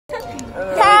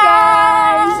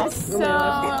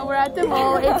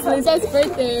It's Lisa's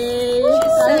birthday. Happy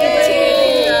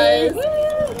birthday, guys.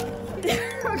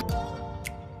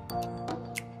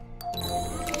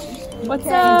 What's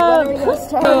up?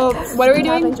 So, what are we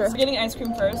doing? We're getting ice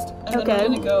cream first, and then we're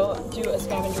gonna go do a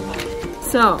scavenger hunt.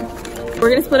 So, we're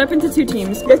gonna split up into 2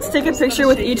 teams. Let's take a picture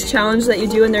with each challenge that you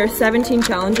do, and there are 17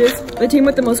 challenges. The team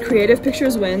with the most creative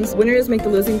pictures wins. Winners make the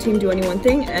losing team do any one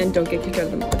thing and don't get kicked out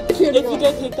of the mall. If you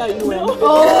get kicked out, you win.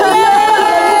 Oh.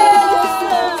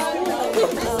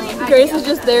 Grace is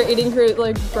just there eating her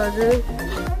like burger.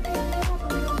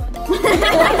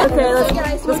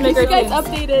 Okay, let's make our teams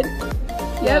updated.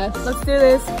 Yep, let's do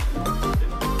this.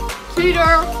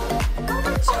 Cheater!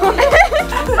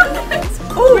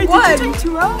 Oh, wait, did you take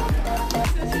 2 out?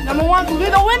 Number 1 will be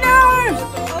the winners!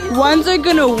 Ones are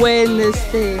gonna win this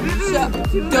thing.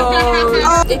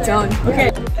 It's on.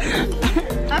 Okay.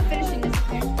 I'm finishing this.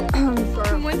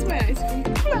 When's my ice cream?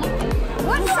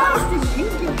 What size did you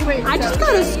get? Wait, I just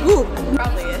got a scoop.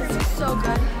 Probably is. It's so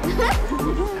good.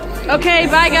 Okay,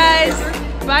 bye guys.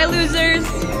 Bye losers.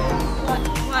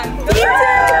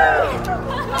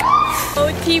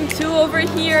 Oh, team 2 over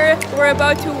here. We're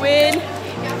about to win.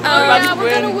 We're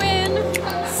gonna win.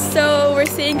 So we're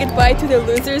saying goodbye to the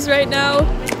losers right now.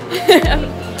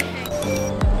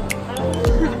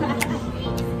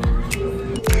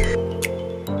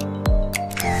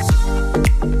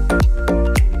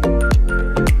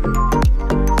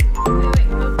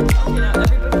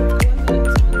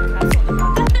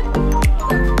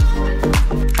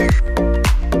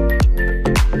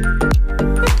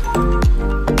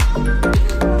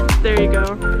 There you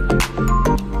go.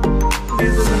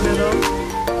 These in the middle.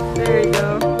 There you go.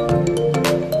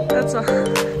 That's all.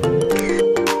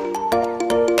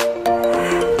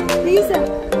 Lisa.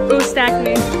 Oh, stack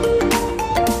me.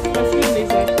 That's good,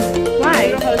 Lisa. Why? I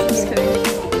don't know how to just kidding.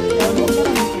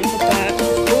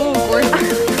 Oh,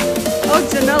 oh,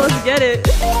 Janelle, let's get it.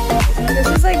 This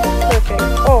is like perfect.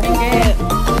 Oh, get it.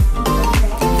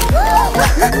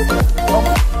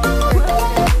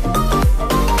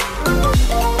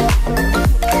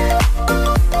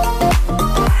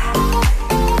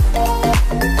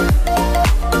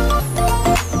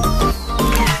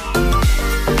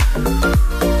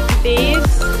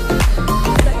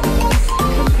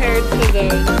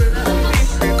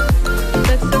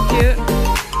 That's so cute.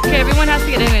 Okay, everyone has to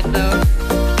get in it though.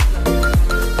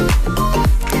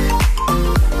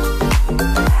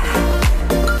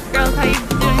 Girls, how you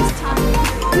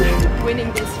doing?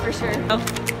 Winning this for sure. Oh.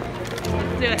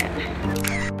 Do it.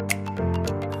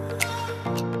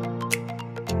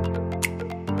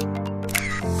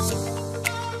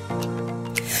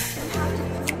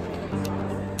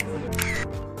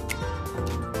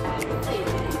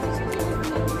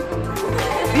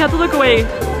 You have to look away.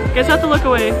 You guys have to look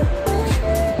away.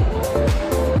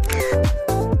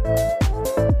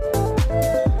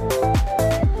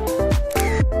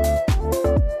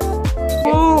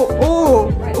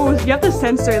 Oh, you have to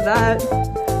censor that.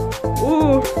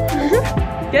 Ooh.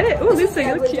 Get it? Ooh, Lisa,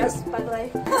 you look cute. By the way.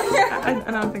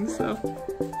 I don't think so.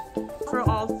 For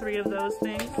all 3 of those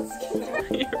things.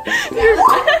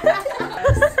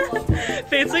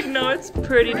 Faith's like, no, it's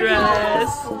pretty dress,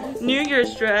 New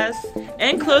Year's dress,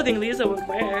 and clothing Lisa would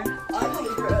wear. Ugly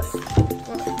dress.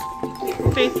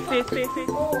 Faith.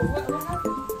 Oh,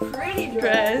 pretty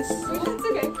Dress. It's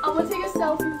okay. I'm gonna take a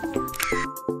selfie.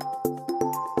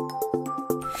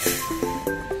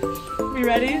 We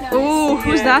ready? Ooh,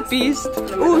 who's that beast?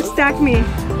 Ooh, stack me.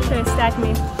 Okay, stack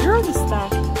me. You're already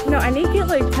stacked. No, I need to get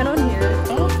like 10 on here.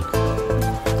 Oh.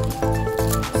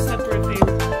 Separate Faith.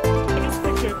 Take a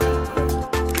picture.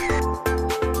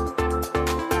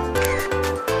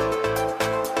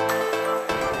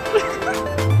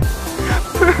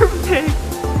 Perfect.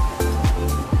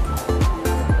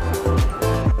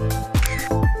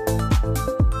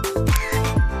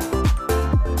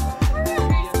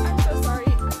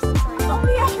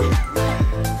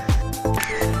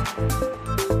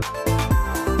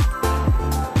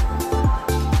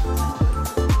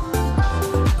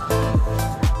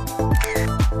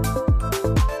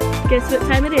 Guess what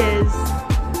time it is?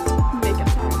 Makeup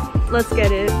time. Let's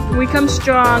get it. We come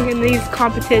strong in these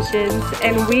competitions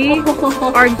and we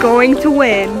are going to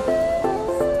win.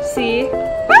 See?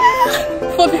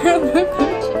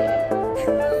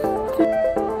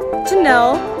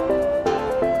 Janelle.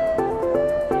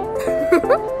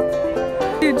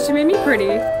 Dude, she made me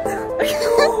pretty.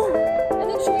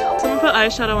 Someone put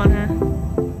eyeshadow on her.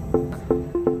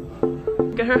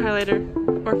 Get her highlighter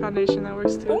or foundation, that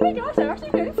works too. Oh my gosh, I'm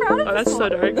actually very proud of Oh, that's so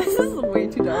dark. This is way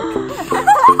too dark.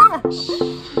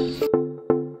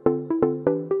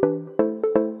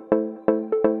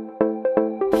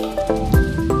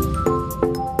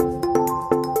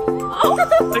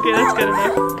 Okay, that's good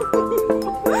enough.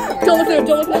 Don't look at him,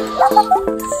 don't look at him.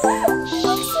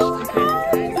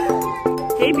 Okay.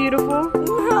 Hey, beautiful.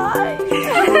 Hi.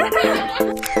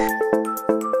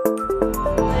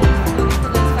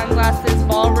 Sunglasses,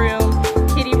 ballroom,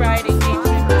 kitty ride,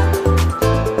 engagement.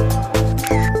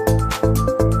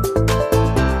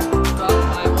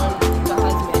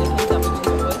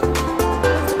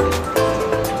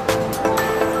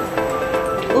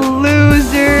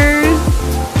 Losers.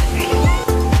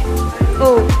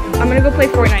 Oh, I'm gonna go play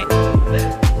Fortnite.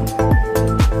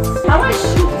 How much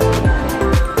shoot?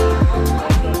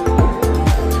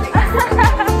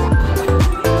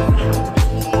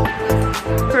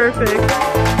 Perfect.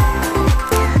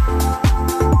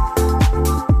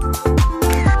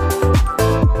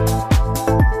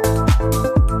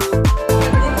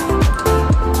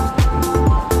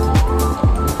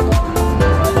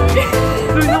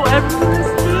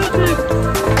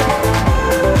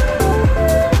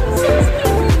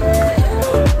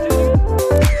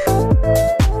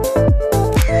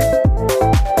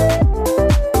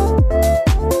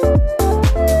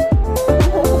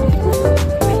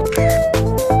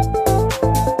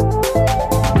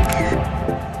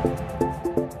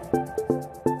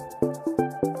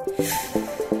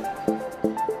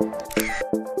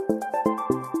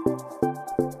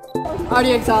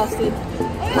 Already exhausted.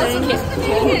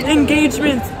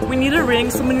 Engagement. We need a ring.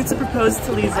 Someone needs to propose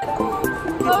to Lisa.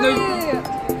 Oh, yeah.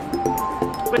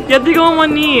 You have to go on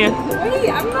one knee. Wait,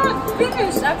 I'm not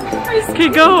finished. Okay,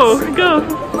 go. Go.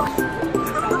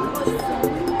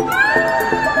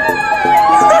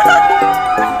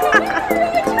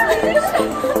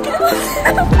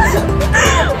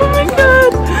 Oh my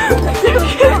god.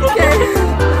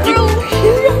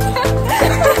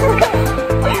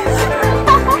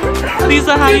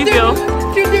 Lisa, how do you feel?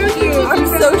 I'm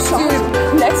so shocked.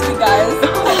 Next week, guys.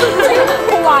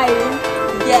 Hawaii.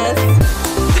 Yes.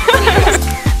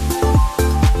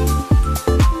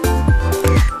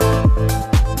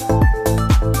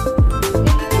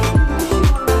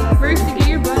 First, to get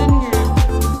your butt in here.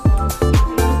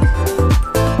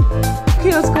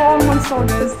 Okay, let's go on one stall,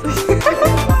 guys.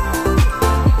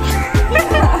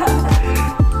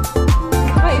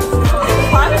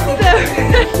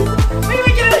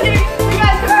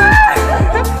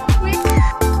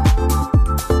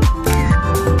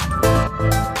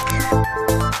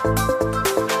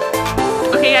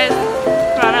 Okay guys,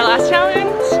 we're on our last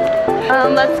challenge.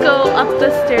 Let's go up the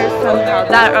stairs somehow.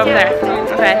 That over there.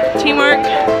 Okay. Teamwork.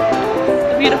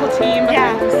 The beautiful team.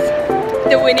 Yes.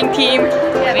 The winning team.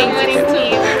 Yeah, the winning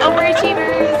team.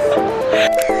 Overachievers.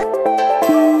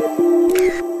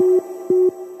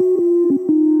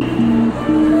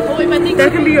 That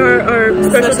can be our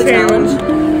special challenge.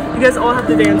 You guys all have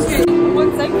to dance. Okay,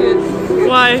 1 second.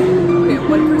 Why? Okay,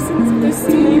 one person is there's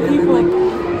too many people.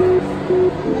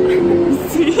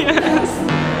 Yes.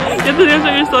 You have to dance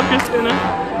by yourself, Christina.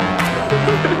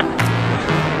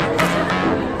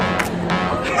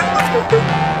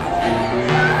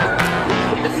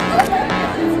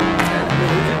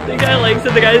 The guy likes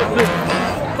it.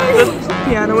 The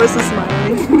pianist is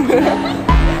smiling.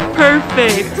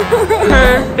 Perfect.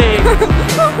 Perfect.